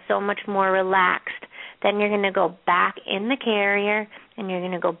feel so much more relaxed. Then you're going to go back in the carrier, and you're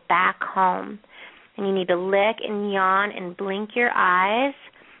going to go back home. And you need to lick and yawn and blink your eyes,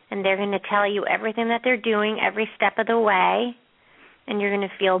 and they're going to tell you everything that they're doing every step of the way, and you're going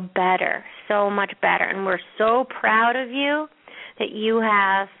to feel better, so much better. And we're so proud of you that you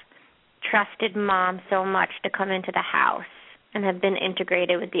have trusted Mom so much to come into the house and have been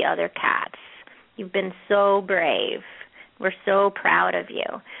integrated with the other cats. You've been so brave. We're so proud of you.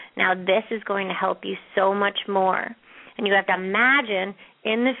 Now, this is going to help you so much more. And you have to imagine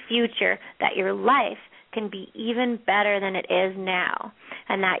in the future that your life can be even better than it is now,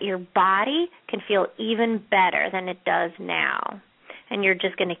 and that your body can feel even better than it does now. And you're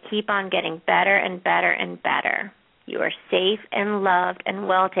just going to keep on getting better and better and better. You are safe and loved and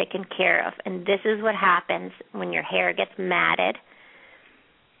well taken care of. And this is what happens when your hair gets matted.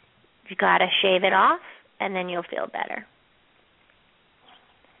 You got to shave it off, and then you'll feel better.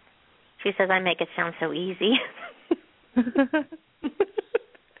 She says I make it sound so easy.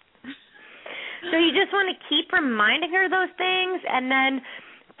 So you just want to keep reminding her those things, and then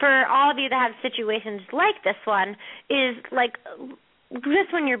for all of you that have situations like this one, is like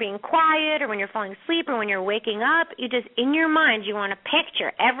just when you're being quiet or when you're falling asleep or when you're waking up, you just, in your mind, you want to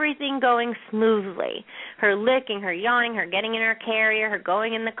picture everything going smoothly. Her licking, her yawning, her getting in her carrier, her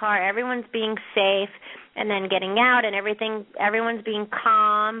going in the car, everyone's being safe, and then getting out and everyone's being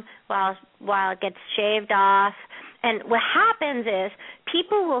calm while it gets shaved off. And what happens is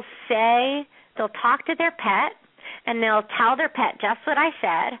people will say, they'll talk to their pet, and they'll tell their pet just what I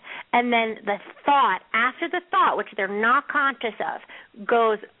said, and then the thought, after the thought, which they're not conscious of,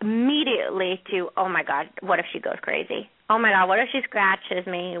 goes immediately to, oh, my God, what if she goes crazy? Oh, my God, what if she scratches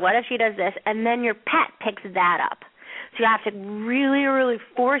me? What if she does this? And then your pet picks that up. So you have to really, really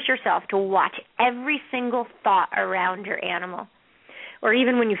force yourself to watch every single thought around your animal. Or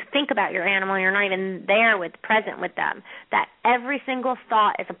even when you think about your animal, you're not even present with them, that every single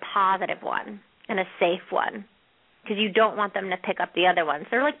thought is a positive one and a safe one, because you don't want them to pick up the other ones.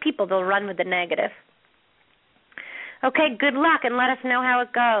 They're like people. They'll run with the negative. Okay, good luck, and let us know how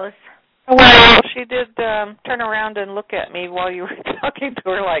it goes. Well, she did turn around and look at me while you were talking to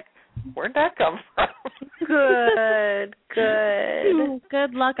her like, where'd that come from? Good.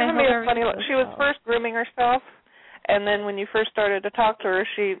 Good luck. I hope funny look. She was first grooming herself, And then when you first started to talk to her,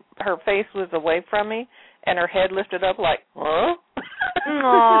 her face was away from me, and her head lifted up like, huh?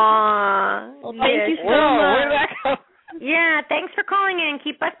 Aww. Well, thank you so much. Where did that come? Yeah, thanks for calling in.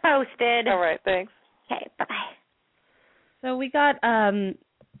 Keep us posted. All right, thanks. Okay, bye-bye. So we got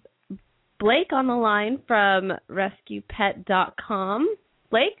Blake on the line from RescuePet.com.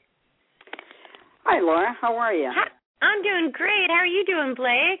 Blake? Hi, Laura. How are you? Hi, I'm doing great. How are you doing,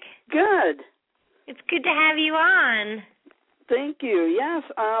 Blake? Good. It's good to have you on. Thank you. Yes,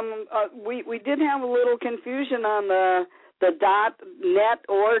 we did have a little confusion on the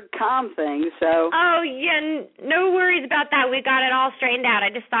 .net.org.com thing. So. Oh yeah, no worries about that. We got it all straightened out.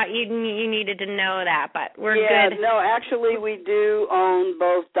 I just thought you needed to know that, but we're good. Yeah, no, actually we do own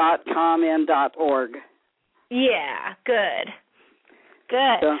both .com and .org. Yeah, good.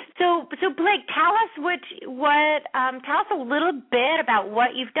 Good. So Blake, tell us tell us a little bit about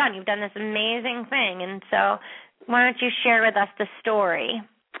what you've done. You've done this amazing thing, and so why don't you share with us the story?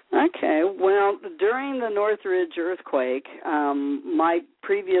 Okay. Well, during the Northridge earthquake, my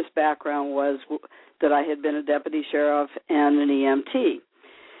previous background was that I had been a deputy sheriff and an EMT.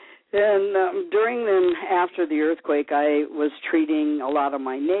 And after the earthquake, I was treating a lot of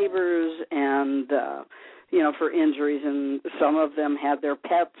my neighbors and for injuries, and some of them had their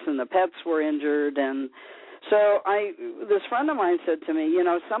pets, and the pets were injured. And so this friend of mine said to me,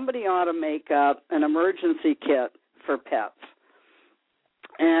 somebody ought to make up an emergency kit for pets.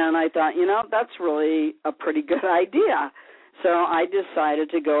 And I thought, that's really a pretty good idea. So I decided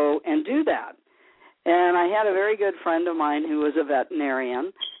to go and do that. And I had a very good friend of mine who was a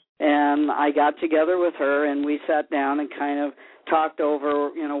veterinarian, and I got together with her, and we sat down and kind of talked over,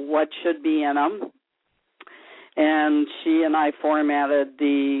 what should be in them. And she and I formatted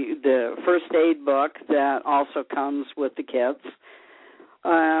the first aid book that also comes with the kits.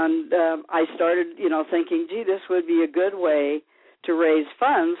 And I started, thinking, gee, this would be a good way to raise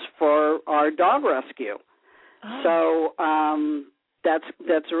funds for our dog rescue. Oh. So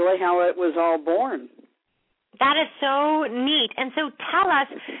that's really how it was all born. That is so neat. And so tell us,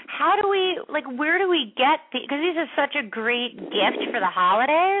 where do we get because this is such a great gift for the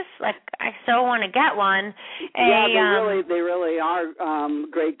holidays. I so want to get one. They really are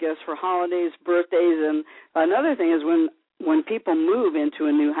great gifts for holidays, birthdays, and another thing is when people move into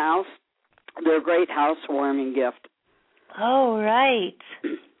a new house, they're a great housewarming gift. Oh, right.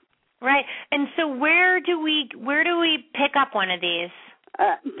 Right. And so where do we pick up one of these?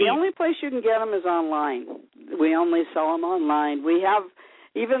 The only place you can get them is online. We only sell them online. We have,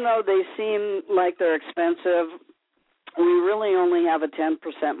 even though they seem like they're expensive, we really only have a 10%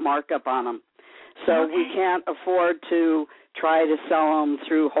 markup on them. So we can't afford to try to sell them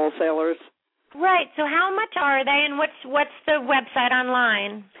through wholesalers. Right. So how much are they, and what's the website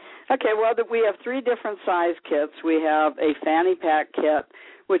online? Okay, well, we have 3 different size kits. We have a fanny pack kit,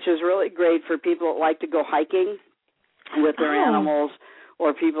 which is really great for people that like to go hiking with their animals,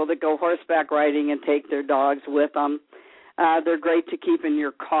 or people that go horseback riding and take their dogs with them. They're great to keep in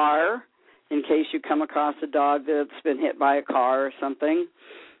your car in case you come across a dog that's been hit by a car or something.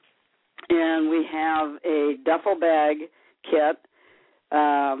 And we have a duffel bag kit,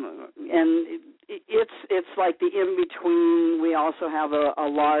 and it's like the in-between. We also have a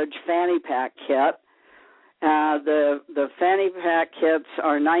large fanny pack kit. The fanny pack kits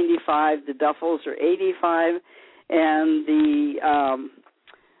are $95, the duffels are $85, and the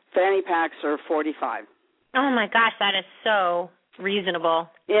fanny packs are $45. Oh my gosh, that is so reasonable.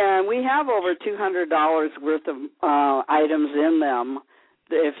 Yeah, and we have over $200 worth of items in them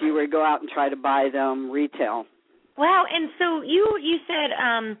if you were to go out and try to buy them retail. Wow, and so you said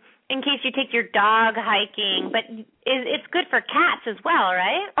in case you take your dog hiking, but it's good for cats as well,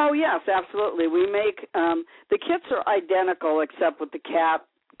 right? Oh, yes, absolutely. We make the kits are identical, except with the cat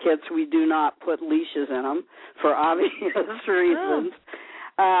kits, we do not put leashes in them for obvious reasons.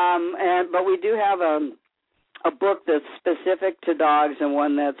 But we do have a book that's specific to dogs and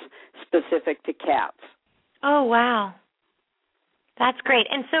one that's specific to cats. Oh, wow. That's great.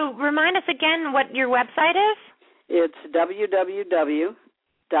 And so remind us again what your website is? It's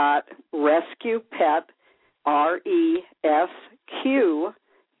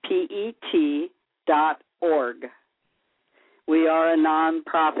www.rescuepet.org. We are a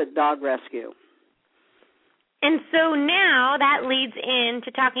nonprofit dog rescue. And so now that leads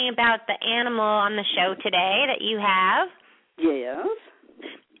into talking about the animal on the show today that you have. Yes.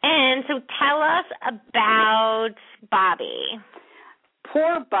 And so tell us about Bobby.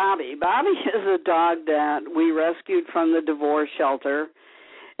 Poor Bobby. Bobby is a dog that we rescued from the divorce shelter,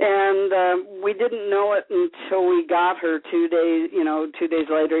 and we didn't know it until we got her 2 days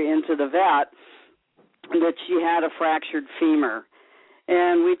later into the vet. that she had a fractured femur.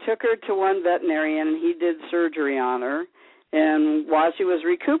 And we took her to one veterinarian, and he did surgery on her. And while she was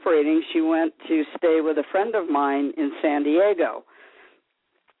recuperating, she went to stay with a friend of mine in San Diego.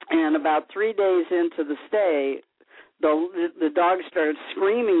 And about 3 days into the stay, the dog started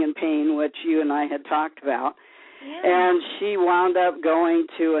screaming in pain, which you and I had talked about. Yeah. And she wound up going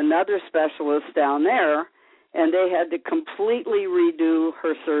to another specialist down there, and they had to completely redo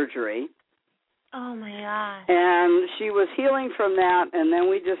her surgery. Oh, my God. And she was healing from that, and then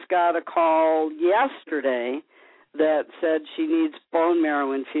we just got a call yesterday that said she needs bone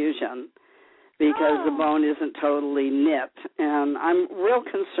marrow infusion because the bone isn't totally knit. And I'm real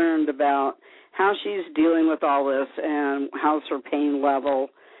concerned about how she's dealing with all this and how's her pain level,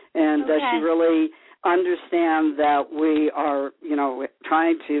 and does she really understand that we are,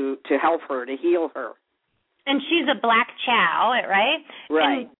 trying to help her, to heal her. And she's a black chow, right?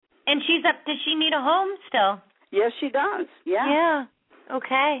 Right. And she's up. Does she need a home still? Yes, she does. Yeah. Yeah.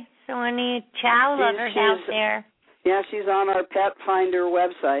 Okay. So any chow lovers out there. Yeah, she's on our Pet Finder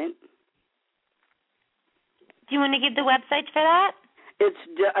website. Do you want to give the website for that? It's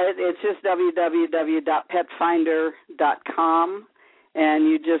just www.petfinder.com, and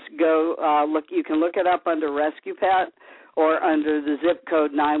you just go look. You can look it up under Rescue Pet or under the zip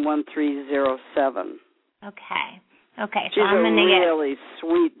code 91307. Okay. She's a really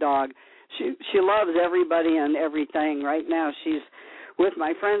sweet dog. She loves everybody and everything. Right now, she's with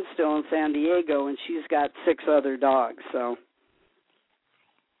my friend still in San Diego, and she's got 6 other dogs. So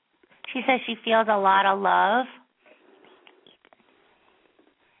she says she feels a lot of love.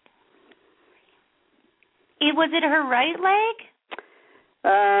 Was it her right leg?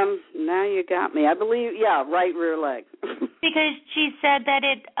 Now you got me. I believe, right rear leg. Because she said that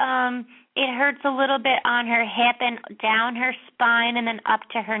it hurts a little bit on her hip and down her spine and then up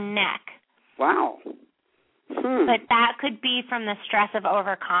to her neck. Wow. But that could be from the stress of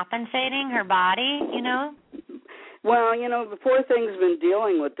overcompensating her body, Well, the poor thing's been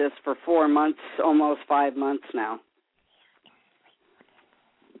dealing with this for 4 months, almost 5 months now.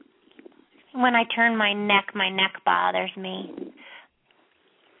 When I turn my neck bothers me.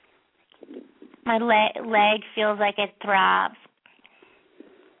 My leg feels like it throbs.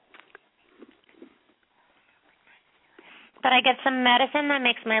 But I get some medicine that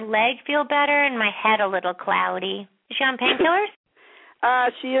makes my leg feel better and my head a little cloudy. Is she on painkillers?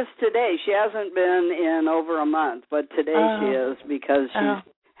 She is today. She hasn't been in over a month, but today she is because she's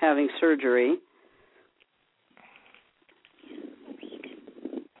having surgery.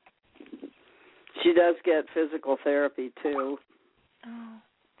 She does get physical therapy, too.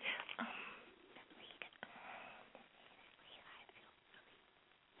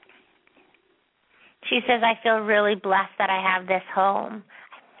 She says, I feel really blessed that I have this home.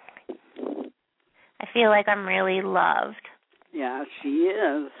 I feel like I'm really loved. Yeah, she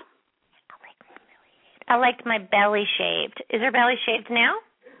is. I liked my belly shaved. Is her belly shaved now?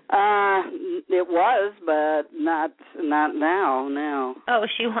 It was, but not now. No. Oh,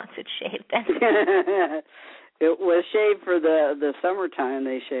 she wants it shaved then. It was shaved for the summertime.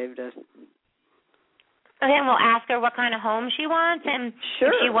 They shaved it. Okay, and we'll ask her what kind of home she wants, and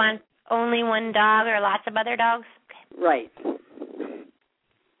if she wants only one dog or lots of other dogs. Okay. Right.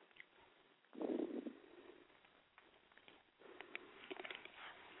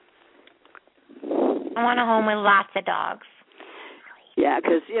 I want a home with lots of dogs. Yeah,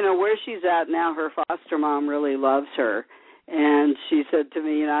 because, where she's at now, her foster mom really loves her. And she said to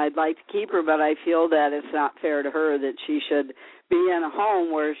me, I'd like to keep her, but I feel that it's not fair to her that she should be in a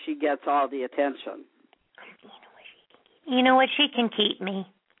home where she gets all the attention. You know what? She can keep me.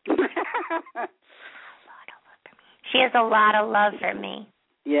 She has a lot of love for me.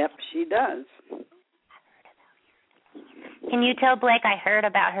 Yep, she does. Can you tell Blake I heard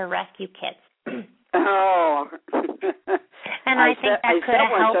about her rescue kits? Oh. And I think that could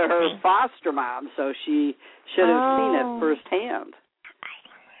have helped me. I sent one to her foster mom, so she should have seen it firsthand.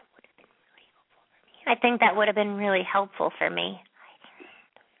 I think that would have been really helpful for me.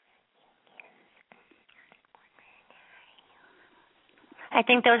 I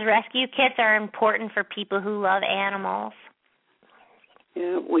think those rescue kits are important for people who love animals.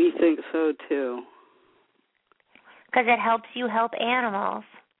 Yeah, we think so, too. Because it helps you help animals.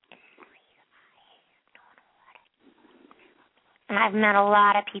 And I've met a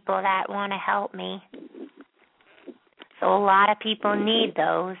lot of people that want to help me. So a lot of people need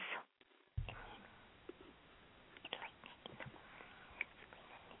those.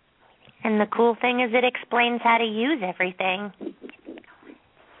 And the cool thing is it explains how to use everything.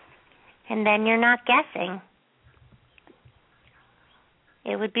 And then you're not guessing.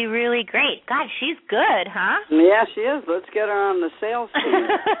 It would be really great. God, she's good, huh? Yeah, she is. Let's get her on the sales team.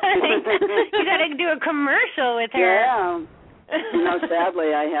 You got to do a commercial with her. Yeah.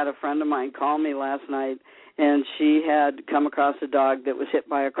 Sadly, I had a friend of mine call me last night, and she had come across a dog that was hit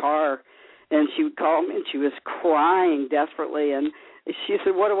by a car, and she would call me, and she was crying desperately, and she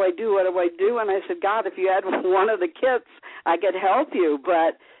said, what do I do? What do I do? And I said, God, if you had one of the kits, I could help you.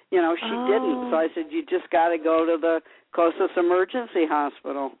 But, she didn't. So I said, you just got to go to the closest emergency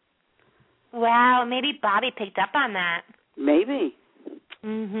hospital. Wow, maybe Bobby picked up on that. Maybe.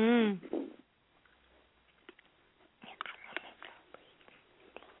 Mhm.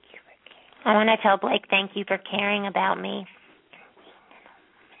 I want to tell Blake thank you for caring about me.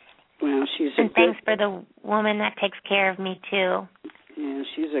 Well, thanks for the woman that takes care of me, too. Yeah,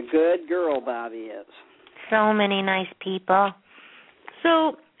 she's a good girl, Bobby is. So many nice people.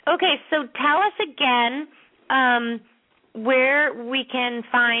 So tell us again where we can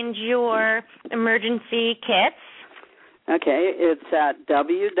find your emergency kits. Okay, it's at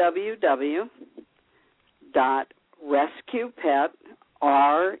www.rescuepet,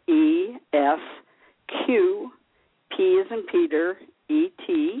 RESQP.org.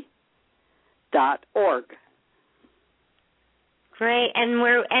 Great,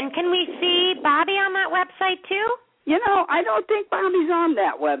 and can we see Bobby on that website too? I don't think Bobby's on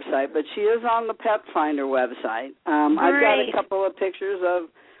that website, but she is on the Pet Finder website. I've got a couple of pictures of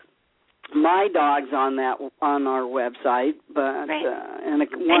my dogs on our website, but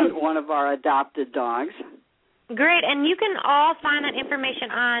one of our adopted dogs. Great, and you can all find that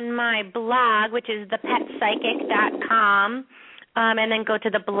information on my blog, which is thepetpsychic.com, and then go to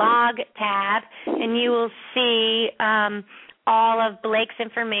the blog tab, and you will see all of Blake's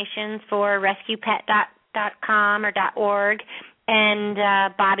information for rescuepet.com or .org, and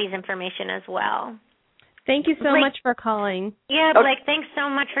Bobby's information as well. Thank you so much for calling. Yeah, Blake, thanks so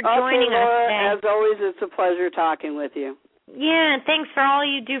much for joining us today. As always, it's a pleasure talking with you. Yeah, and thanks for all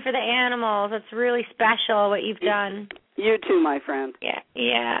you do for the animals. It's really special what you've done. You too, my friend.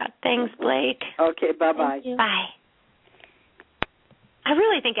 Yeah. Thanks, Blake. Okay, bye-bye. Bye. I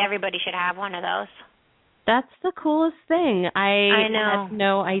really think everybody should have one of those. That's the coolest thing. I know. had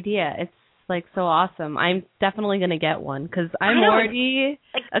no idea. It's so awesome. I'm definitely going to get one because I'm already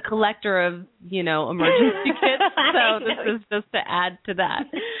a collector of, emergency kits. So this is just to add to that.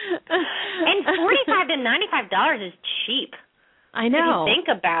 And $45 to $95 is cheap. I know. If you think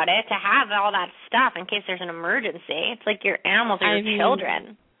about it, to have all that stuff in case there's an emergency. It's like your animals are your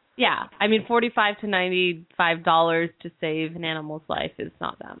children. Yeah. I mean, $45 to $95 to save an animal's life is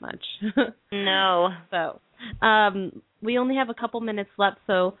not that much. No. So we only have a couple minutes left,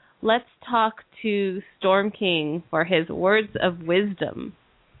 so let's talk to Storm King for his words of wisdom.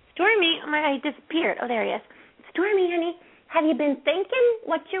 Stormy, I disappeared. Oh, there he is. Stormy, honey, have you been thinking?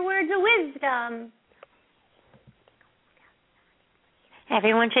 What's your words of wisdom?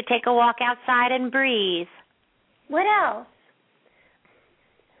 Everyone should take a walk outside and breathe. What else?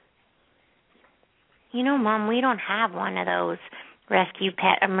 Mom, we don't have one of those rescue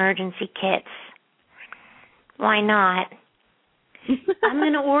pet emergency kits. Why not? I'm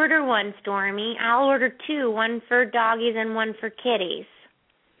going to order one, Stormy. I'll order 2, one for doggies and one for kitties.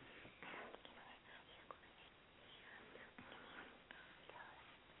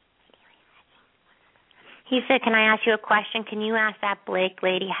 He said, can I ask you a question? Can you ask that Blake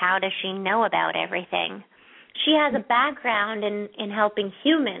lady, how does she know about everything? She has a background in helping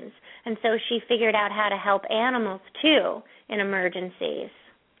humans, and so she figured out how to help animals, too, in emergencies.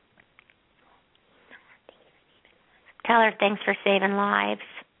 Tell her thanks for saving lives.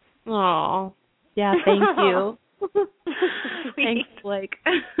 Oh, yeah, thank you. Thanks, Blake.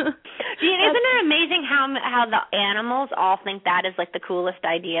 Isn't it amazing how the animals all think that is the coolest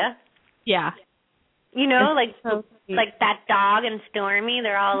idea? Yeah. Like that dog and Stormy,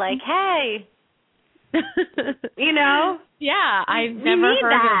 they're all like, hey. Yeah, I've never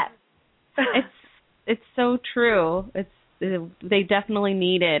heard that. It's so true. They definitely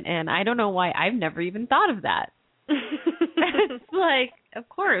need it, and I don't know why I've never even thought of that. It's of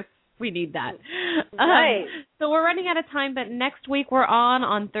course we need that. Right. So we're running out of time, but next week we're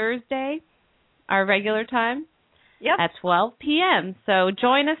on Thursday, our regular time. Yep. At 12 p.m. So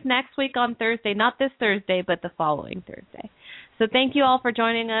join us next week on Thursday, not this Thursday, but the following Thursday. So thank you all for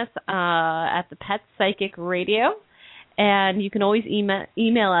joining us at the Pet Psychic Radio. And you can always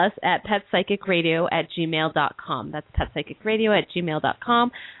email us at petpsychicradio@gmail.com. That's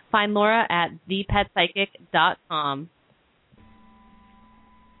petpsychicradio@gmail.com. Find Laura at thepetpsychic.com.